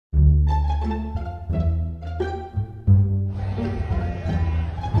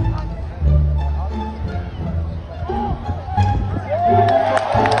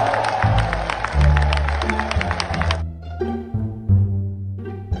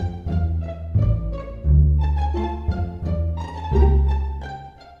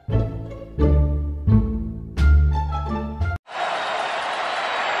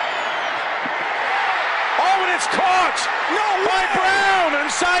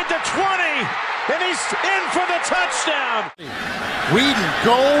inside the 20, and he's in for the touchdown. Whedon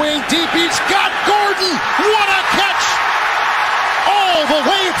going deep. He's got Gordon. What a catch! All the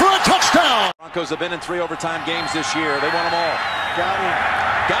way for a touchdown. Broncos have been in 3 overtime games this year. They won them all. Got him.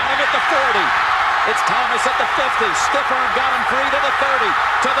 Got him at the 40. It's Thomas at the 50. Stiff arm got him free to the 30,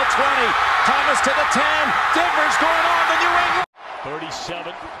 to the 20. Thomas to the 10. Denver's going on the New England.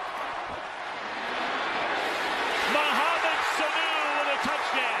 37. Mohamed Sanu with a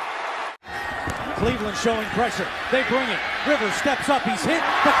touchdown. Cleveland showing pressure. They bring it. Rivers steps up. He's hit,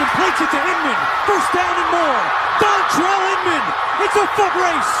 but completes it to Inman. First down and more. Dontrell Inman. It's a foot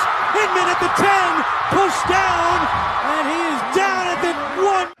race. Inman at the 10. Pushed down. And he is down at the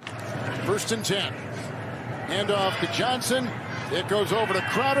 1. First and 10. Hand off to Johnson. It goes over to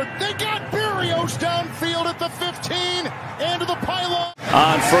Crowder. They got Demaryius downfield at the 15. And to the pylon.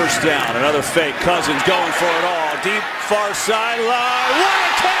 On first down, another fake. Cousins going for it all. Deep far sideline. What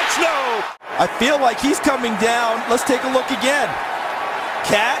a catch, no! I feel like he's coming down. Let's take a look again.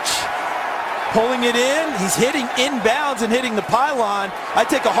 Catch. Pulling it in. He's hitting inbounds and hitting the pylon. I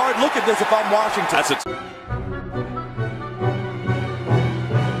take a hard look at this if I'm Washington. That's it.